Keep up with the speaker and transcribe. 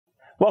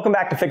Welcome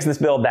back to Fix This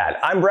Build That.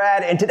 I'm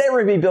Brad, and today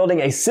we're going to be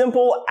building a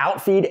simple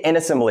outfeed and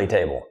assembly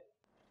table.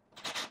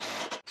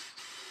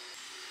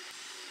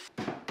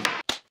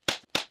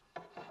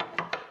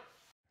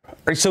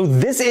 So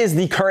this is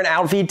the current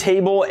outfeed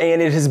table, and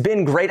it has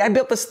been great. I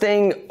built this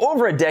thing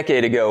over a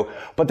decade ago,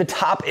 but the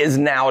top is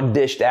now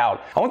dished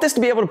out. I want this to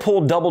be able to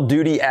pull double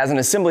duty as an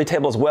assembly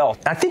table as well.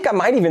 I think I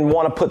might even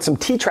want to put some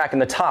T-track in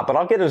the top, but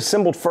I'll get it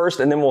assembled first,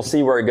 and then we'll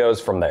see where it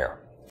goes from there.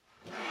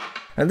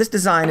 Now this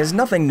design is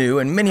nothing new,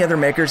 and many other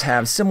makers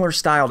have similar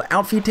styled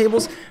outfeed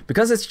tables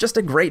because it's just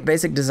a great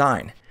basic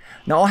design.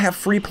 Now I'll have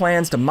free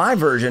plans to my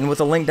version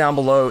with a link down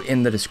below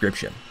in the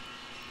description.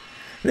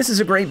 This is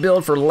a great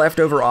build for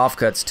leftover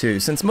offcuts too,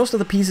 since most of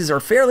the pieces are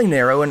fairly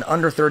narrow and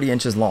under 30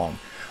 inches long.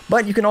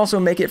 But you can also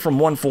make it from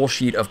one full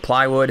sheet of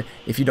plywood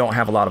if you don't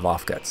have a lot of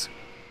offcuts.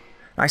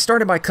 I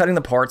started by cutting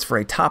the parts for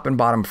a top and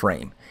bottom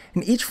frame.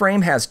 And each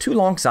frame has 2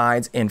 long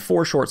sides and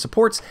 4 short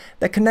supports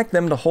that connect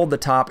them to hold the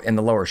top and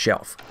the lower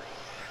shelf.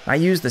 I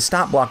used the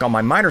stop block on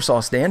my miter saw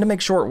stand to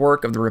make short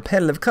work of the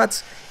repetitive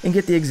cuts and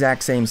get the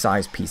exact same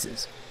size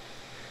pieces.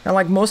 Now,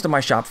 like most of my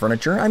shop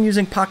furniture, I'm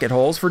using pocket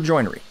holes for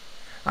joinery.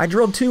 I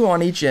drilled 2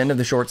 on each end of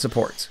the short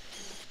supports.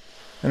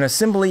 An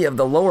assembly of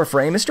the lower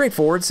frame is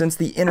straightforward since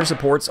the inner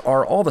supports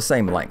are all the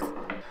same length.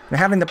 Now,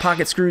 having the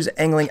pocket screws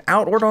angling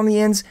outward on the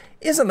ends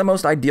isn't the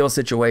most ideal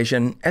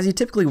situation, as you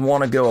typically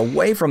want to go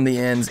away from the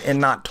ends and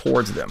not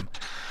towards them.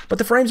 But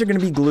the frames are going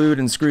to be glued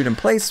and screwed in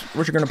place,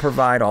 which are going to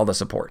provide all the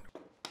support.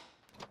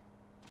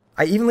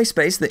 I evenly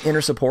spaced the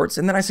inner supports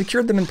and then I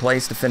secured them in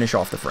place to finish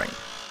off the frame.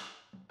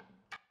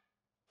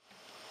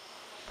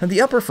 Now the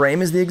upper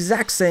frame is the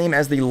exact same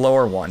as the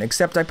lower one,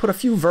 except I put a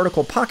few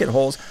vertical pocket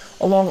holes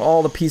along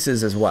all the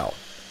pieces as well.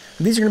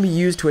 These are going to be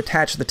used to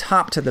attach the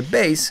top to the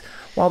base,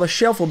 while the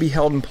shelf will be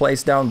held in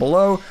place down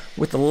below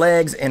with the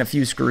legs and a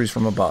few screws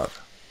from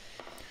above.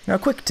 Now a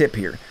quick tip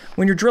here.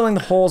 When you're drilling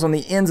the holes on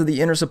the ends of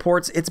the inner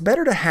supports, it's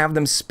better to have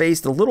them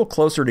spaced a little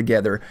closer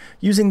together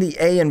using the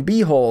A and B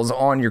holes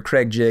on your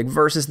Craig jig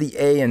versus the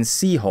A and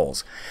C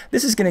holes.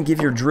 This is going to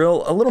give your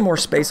drill a little more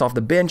space off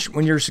the bench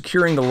when you're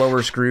securing the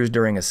lower screws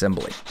during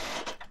assembly.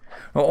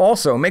 Now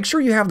also, make sure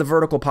you have the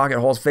vertical pocket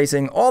holes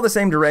facing all the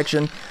same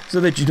direction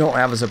so that you don't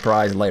have a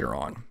surprise later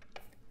on.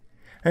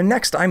 And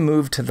next I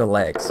moved to the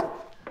legs.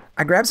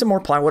 I grabbed some more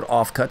plywood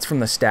offcuts from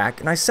the stack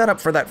and I set up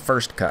for that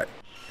first cut.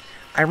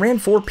 I ran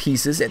 4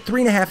 pieces at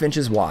 3.5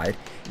 inches wide,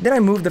 then I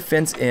moved the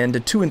fence in to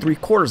 2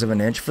 3/4 of an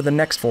inch for the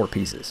next 4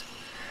 pieces.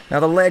 Now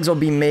the legs will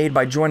be made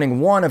by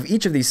joining one of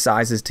each of these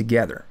sizes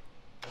together.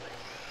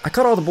 I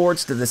cut all the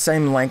boards to the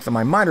same length of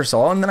my miter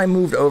saw and then I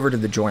moved over to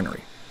the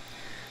joinery.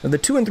 Now the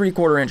 2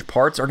 3/4 inch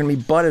parts are going to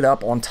be butted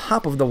up on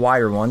top of the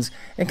wider ones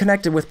and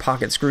connected with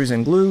pocket screws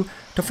and glue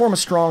to form a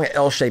strong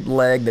L-shaped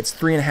leg that's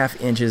 3.5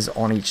 inches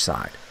on each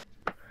side.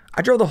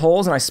 I drilled the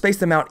holes and I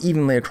spaced them out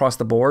evenly across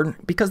the board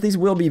because these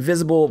will be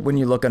visible when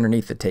you look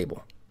underneath the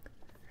table.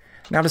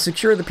 Now to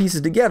secure the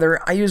pieces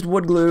together, I used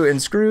wood glue and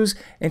screws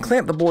and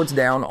clamped the boards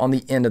down on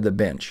the end of the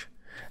bench.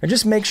 And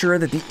just make sure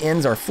that the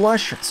ends are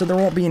flush so there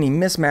won't be any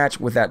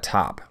mismatch with that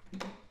top.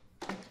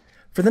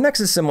 For the next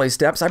assembly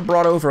steps, I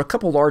brought over a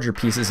couple larger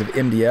pieces of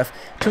MDF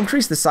to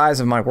increase the size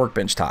of my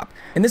workbench top.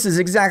 And this is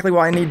exactly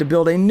why I need to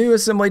build a new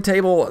assembly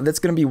table that's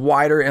going to be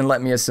wider and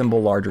let me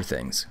assemble larger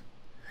things.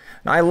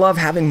 Now, I love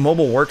having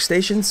mobile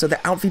workstations, so the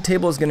outfeed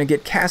table is going to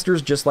get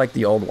casters just like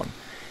the old one.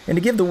 And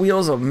to give the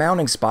wheels a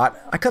mounting spot,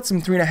 I cut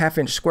some 3.5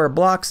 inch square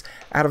blocks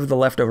out of the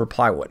leftover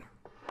plywood.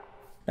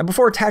 Now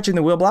before attaching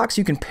the wheel blocks,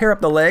 you can pair up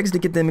the legs to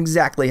get them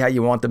exactly how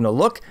you want them to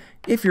look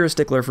if you're a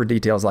stickler for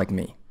details like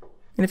me.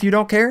 And if you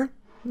don't care,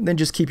 then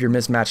just keep your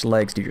mismatched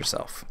legs to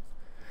yourself.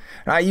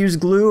 Now, I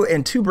used glue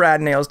and 2 brad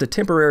nails to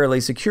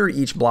temporarily secure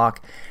each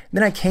block,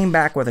 then I came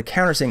back with a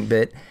countersink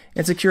bit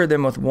and secured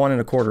them with 1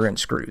 1/4 inch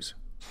screws.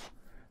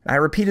 I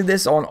repeated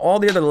this on all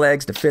the other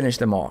legs to finish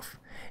them off.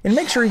 And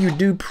make sure you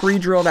do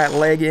pre-drill that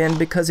leg in,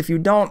 because if you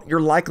don't, you're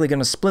likely going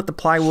to split the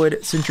plywood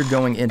since you're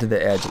going into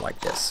the edge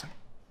like this.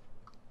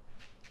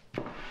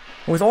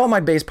 With all my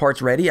base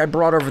parts ready, I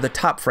brought over the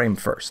top frame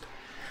first.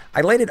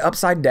 I laid it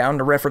upside down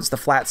to reference the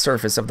flat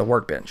surface of the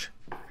workbench.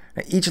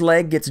 Now, each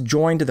leg gets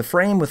joined to the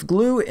frame with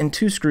glue and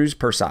 2 screws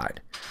per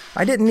side.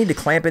 I didn't need to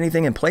clamp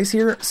anything in place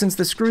here since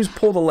the screws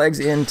pull the legs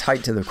in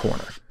tight to the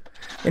corner.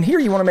 And here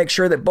you want to make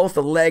sure that both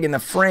the leg and the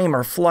frame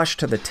are flush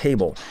to the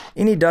table.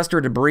 Any dust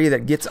or debris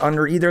that gets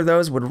under either of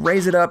those would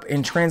raise it up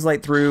and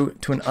translate through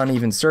to an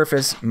uneven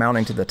surface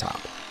mounting to the top.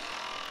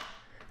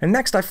 And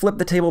next I flipped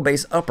the table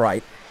base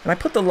upright and I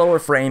put the lower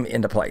frame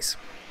into place.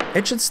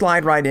 It should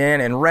slide right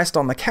in and rest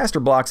on the caster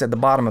blocks at the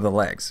bottom of the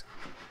legs.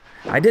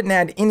 I didn't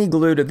add any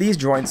glue to these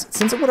joints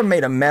since it would have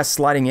made a mess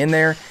sliding in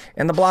there,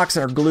 and the blocks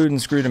are glued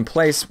and screwed in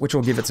place, which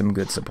will give it some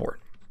good support.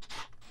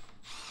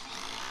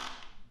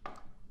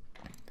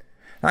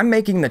 I'm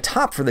making the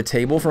top for the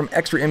table from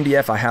extra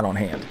MDF I had on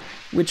hand,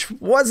 which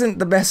wasn't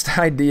the best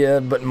idea,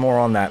 but more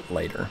on that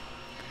later.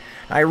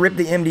 I ripped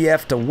the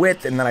MDF to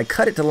width and then I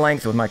cut it to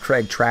length with my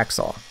Craig track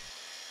saw.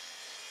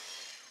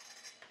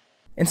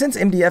 And since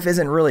MDF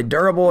isn't really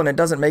durable and it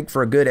doesn't make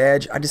for a good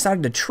edge, I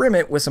decided to trim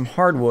it with some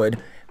hardwood,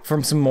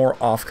 from some more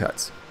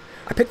offcuts.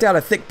 I picked out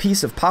a thick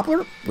piece of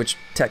poplar, which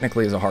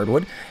technically is a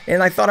hardwood,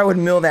 and I thought I would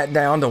mill that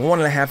down to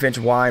 1.5 inch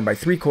wide by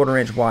 3/4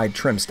 inch wide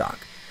trim stock.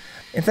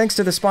 And thanks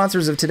to the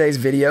sponsors of today's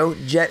video,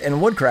 Jet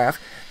and Woodcraft,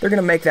 they're going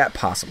to make that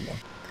possible.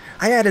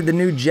 I added the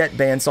new Jet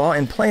bandsaw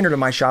and planer to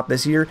my shop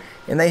this year,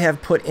 and they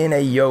have put in a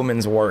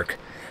yeoman's work.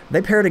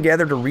 They pair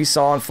together to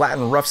resaw and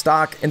flatten rough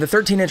stock, and the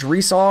 13-inch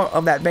resaw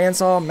of that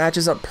bandsaw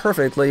matches up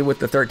perfectly with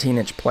the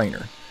 13-inch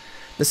planer.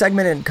 The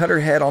segmented cutter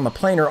head on the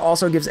planer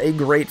also gives a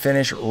great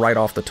finish right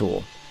off the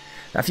tool.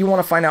 Now, if you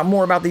want to find out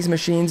more about these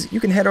machines,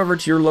 you can head over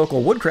to your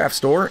local Woodcraft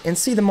store and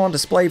see them on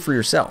display for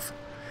yourself.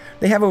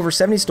 They have over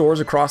 70 stores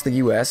across the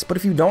US, but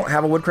if you don't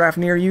have a Woodcraft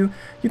near you,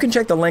 you can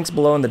check the links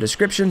below in the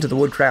description to the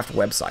Woodcraft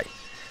website.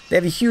 They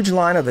have a huge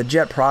line of the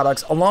Jet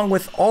products, along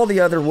with all the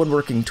other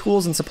woodworking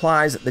tools and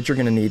supplies that you're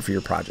going to need for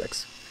your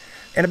projects.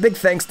 And a big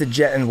thanks to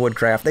Jet and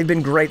Woodcraft. They've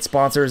been great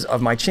sponsors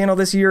of my channel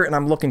this year, and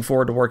I'm looking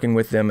forward to working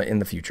with them in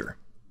the future.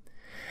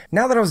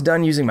 Now that I was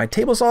done using my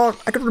table saw,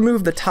 I could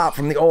remove the top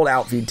from the old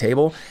Outfeed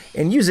table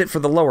and use it for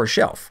the lower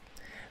shelf.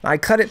 I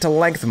cut it to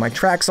length of my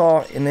track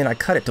saw, and then I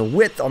cut it to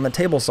width on the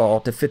table saw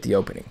to fit the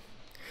opening.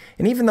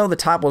 And even though the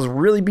top was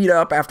really beat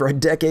up after a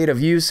decade of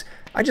use,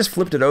 I just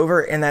flipped it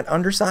over and that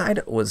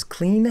underside was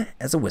clean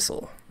as a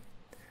whistle.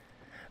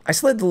 I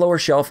slid the lower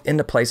shelf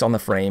into place on the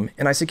frame,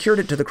 and I secured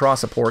it to the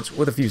cross supports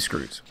with a few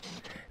screws.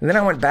 And then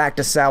I went back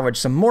to salvage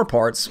some more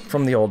parts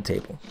from the old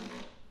table.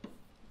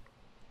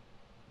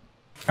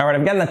 All right,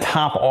 I've gotten the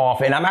top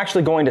off, and I'm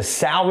actually going to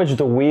salvage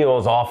the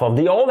wheels off of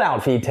the old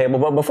Outfeed table.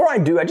 But before I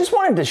do, I just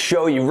wanted to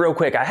show you real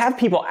quick. I have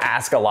people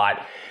ask a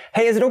lot,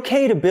 hey, is it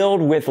okay to build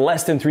with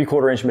less than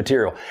 3/4 inch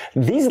material?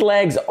 These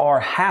legs are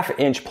 1/2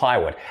 inch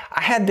plywood.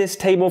 I had this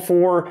table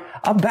for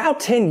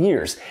about 10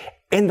 years,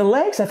 and the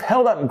legs have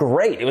held up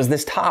great. It was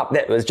this top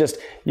that was just,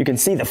 you can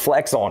see the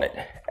flex on it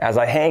as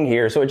I hang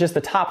here, so the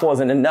top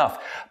wasn't enough.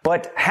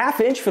 But 1/2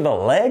 inch for the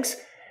legs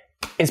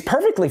is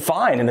perfectly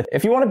fine. And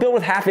if you want to build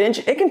with 1/2 inch,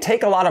 it can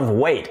take a lot of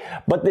weight,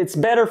 but it's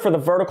better for the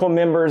vertical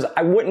members.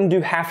 I wouldn't do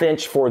 1/2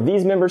 inch for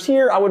these members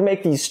here. I would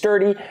make these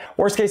sturdy.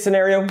 Worst case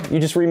scenario, you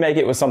just remake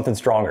it with something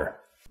stronger.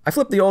 I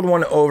flipped the old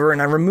one over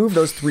and I removed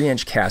those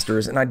 3-inch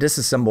casters, and I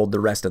disassembled the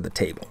rest of the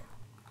table.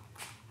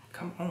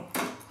 Come on.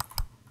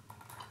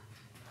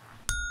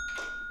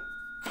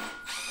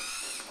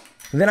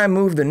 Then I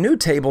moved the new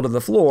table to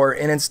the floor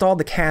and installed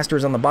the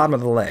casters on the bottom of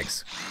the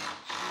legs.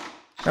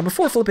 Now,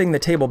 before flipping the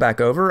table back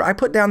over, I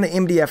put down the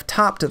MDF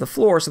top to the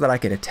floor so that I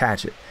could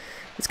attach it.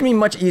 It's going to be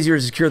much easier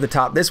to secure the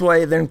top this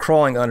way than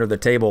crawling under the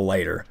table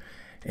later.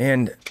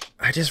 And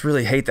I just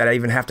really hate that I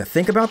even have to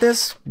think about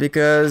this,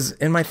 because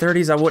in my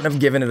 30s I wouldn't have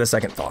given it a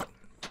second thought.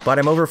 But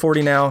I'm over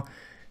 40 now,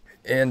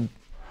 and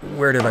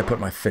where did I put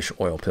my fish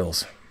oil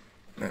pills?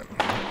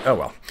 Oh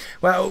well.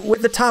 Well,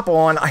 with the top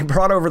on, I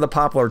brought over the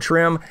poplar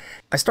trim.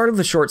 I started with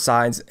the short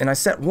sides, and I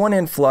set one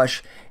end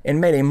flush and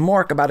made a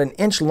mark about 1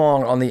 inch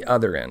long on the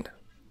other end.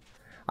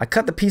 I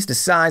cut the piece to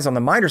size on the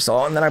miter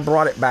saw, and then I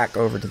brought it back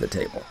over to the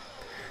table.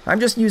 I'm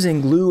just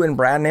using glue and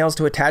brad nails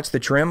to attach the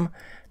trim.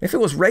 If it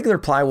was regular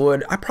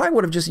plywood, I probably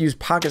would have just used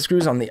pocket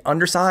screws on the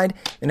underside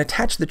and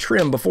attached the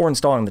trim before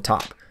installing the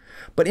top.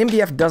 But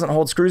MDF doesn't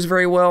hold screws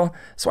very well,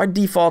 so I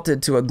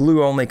defaulted to a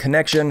glue-only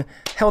connection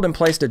held in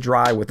place to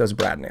dry with those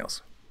brad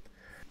nails.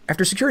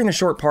 After securing the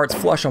short parts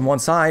flush on one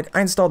side,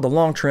 I installed the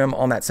long trim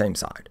on that same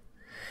side.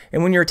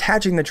 And when you're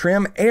attaching the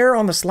trim, err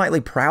on the slightly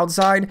proud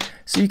side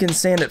so you can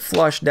sand it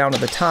flush down to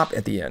the top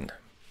at the end.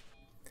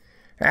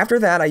 After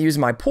that, I used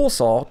my pull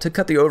saw to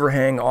cut the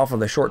overhang off of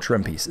the short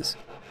trim pieces.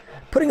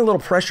 Putting a little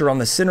pressure on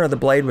the center of the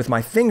blade with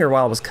my finger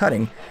while I was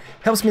cutting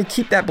helps me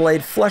keep that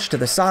blade flush to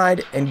the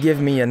side and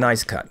give me a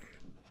nice cut.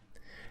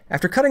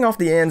 After cutting off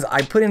the ends,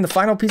 I put in the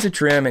final piece of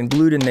trim and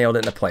glued and nailed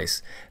it into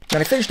place.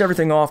 Then I finished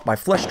everything off by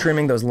flush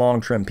trimming those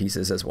long trim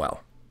pieces as well.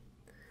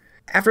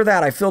 After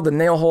that, I filled the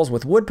nail holes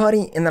with wood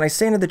putty, and then I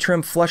sanded the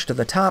trim flush to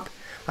the top.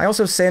 I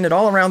also sanded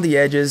all around the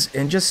edges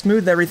and just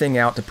smoothed everything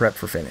out to prep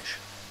for finish.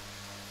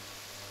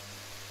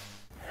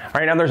 All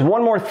right, now there's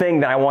one more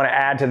thing that I want to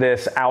add to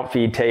this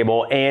Outfeed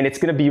table, and it's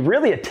going to be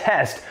really a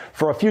test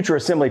for a future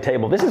assembly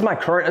table. This is my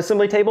current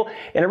assembly table,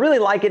 and I really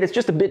like it. It's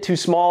just a bit too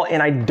small,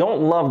 and I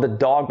don't love the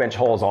dog bench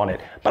holes on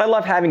it, but I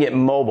love having it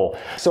mobile.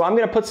 So I'm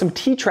going to put some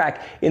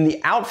T-track in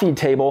the Outfeed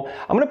table.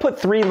 I'm going to put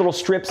 3 little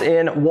strips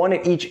in, 1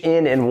 at each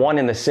end and 1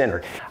 in the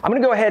center. I'm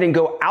going to go ahead and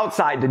go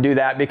outside to do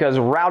that because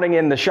routing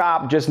in the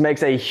shop just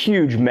makes a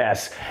huge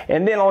mess.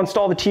 And then I'll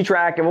install the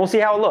T-track and we'll see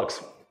how it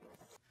looks.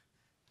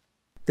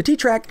 The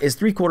T-track is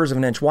 3/4 of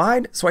an inch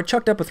wide, so I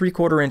chucked up a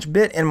 3/4 inch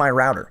bit in my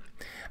router.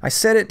 I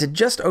set it to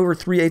just over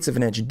 3/8 of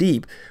an inch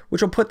deep,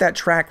 which will put that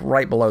track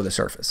right below the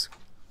surface.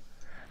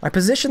 I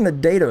positioned the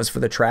dados for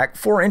the track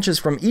 4 inches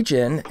from each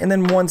end and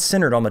then 1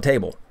 centered on the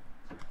table.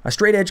 A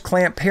straight edge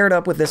clamp paired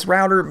up with this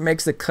router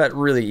makes the cut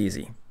really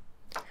easy.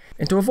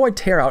 And to avoid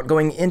tear out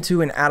going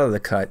into and out of the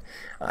cut,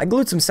 I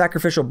glued some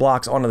sacrificial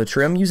blocks onto the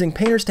trim using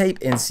painter's tape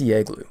and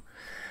CA glue.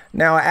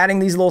 Now, adding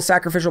these little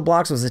sacrificial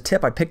blocks was a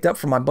tip I picked up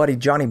from my buddy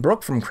Johnny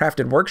Brook from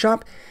Crafted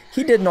Workshop.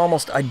 He did an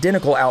almost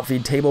identical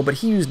Outfeed table, but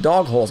he used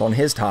dog holes on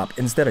his top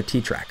instead of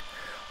T-track.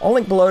 I'll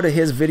link below to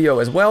his video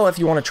as well if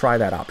you want to try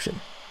that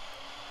option.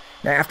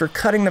 Now, after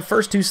cutting the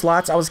first 2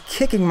 slots, I was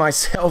kicking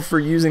myself for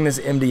using this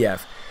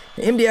MDF.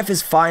 The MDF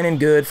is fine and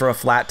good for a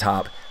flat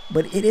top,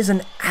 but it is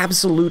an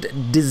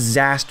absolute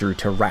disaster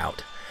to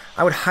route.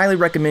 I would highly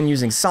recommend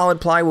using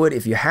solid plywood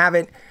if you have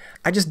it.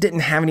 I just didn't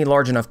have any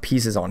large enough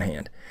pieces on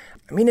hand.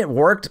 I mean, it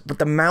worked, but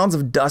the mounds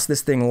of dust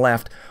this thing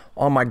left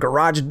on my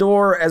garage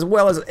door, as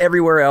well as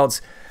everywhere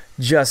else,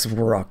 just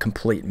were a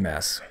complete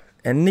mess.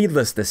 And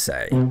needless to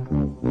say.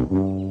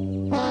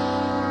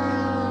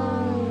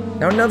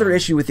 Now, another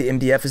issue with the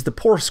MDF is the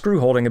poor screw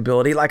holding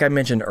ability, like I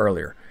mentioned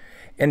earlier.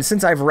 And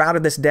since I've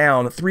routed this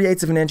down,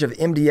 3/8 of an inch of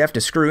MDF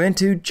to screw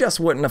into just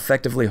wouldn't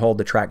effectively hold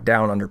the track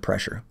down under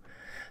pressure.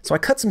 So I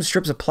cut some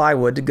strips of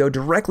plywood to go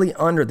directly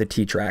under the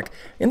T-track,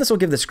 and this will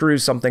give the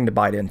screws something to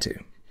bite into.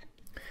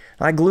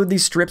 I glued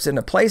these strips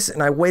into place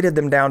and I weighted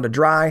them down to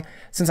dry,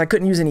 since I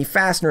couldn't use any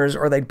fasteners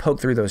or they'd poke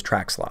through those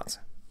track slots.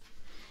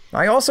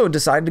 I also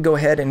decided to go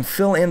ahead and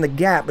fill in the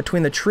gap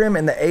between the trim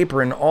and the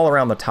apron all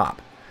around the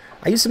top.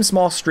 I used some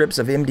small strips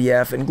of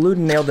MDF and glued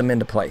and nailed them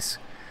into place.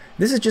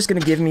 This is just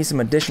going to give me some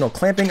additional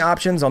clamping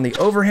options on the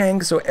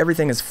overhang so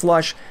everything is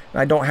flush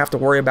and I don't have to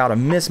worry about a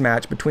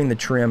mismatch between the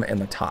trim and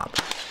the top.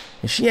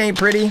 And she ain't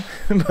pretty,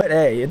 but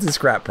hey, it's a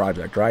scrap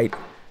project, right?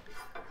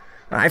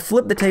 I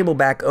flipped the table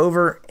back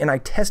over and I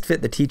test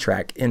fit the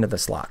T-track into the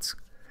slots.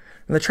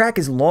 The track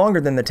is longer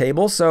than the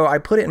table, so I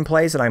put it in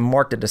place and I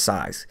marked it to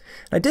size.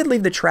 I did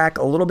leave the track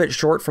a little bit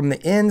short from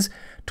the ends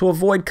to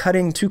avoid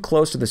cutting too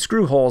close to the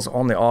screw holes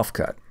on the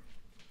offcut.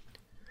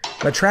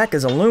 The track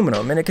is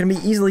aluminum and it can be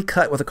easily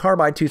cut with a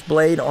carbide tooth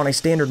blade on a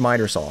standard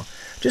miter saw.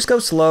 Just go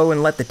slow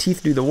and let the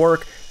teeth do the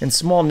work in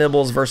small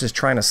nibbles versus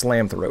trying to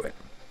slam through it.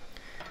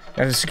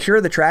 Now, to secure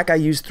the track, I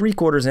used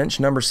 3/4 inch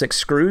number 6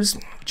 screws,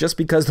 just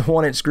because the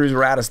 1-inch screws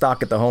were out of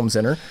stock at the home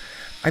center.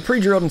 I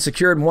pre-drilled and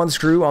secured one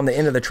screw on the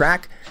end of the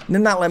track, and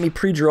then that let me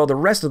pre-drill the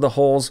rest of the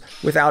holes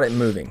without it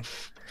moving.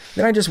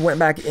 Then I just went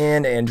back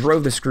in and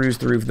drove the screws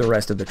through the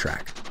rest of the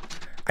track.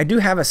 I do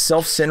have a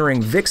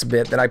self-centering VIX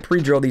bit that I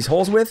pre-drill these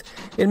holes with.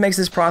 It makes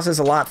this process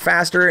a lot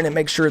faster, and it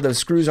makes sure those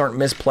screws aren't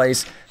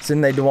misplaced, so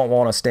then they don't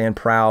want to stand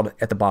proud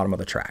at the bottom of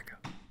the track.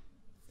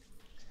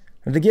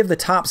 And to give the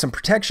top some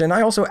protection,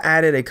 I also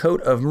added a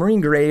coat of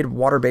marine-grade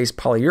water-based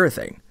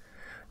polyurethane.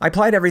 I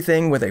applied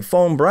everything with a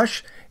foam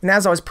brush, and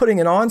as I was putting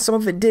it on, some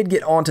of it did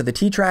get onto the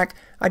T-track.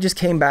 I just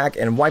came back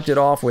and wiped it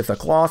off with a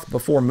cloth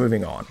before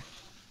moving on.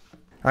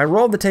 I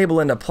rolled the table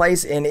into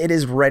place and it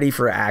is ready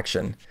for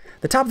action.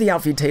 The top of the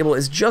Outfeed table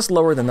is just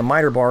lower than the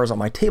miter bars on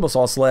my table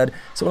saw sled,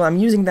 so when I'm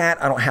using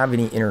that, I don't have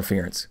any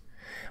interference.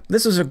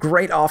 This was a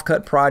great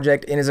offcut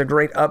project and is a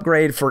great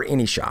upgrade for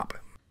any shop.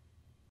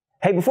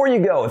 Hey, before you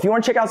go, if you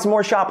want to check out some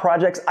more shop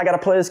projects, I got a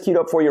playlist queued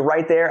up for you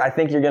right there. I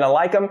think you're going to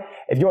like them.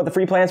 If you want the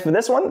free plans for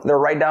this one, they're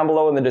right down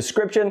below in the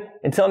description.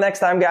 Until next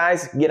time,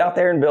 guys, get out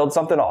there and build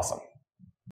something awesome.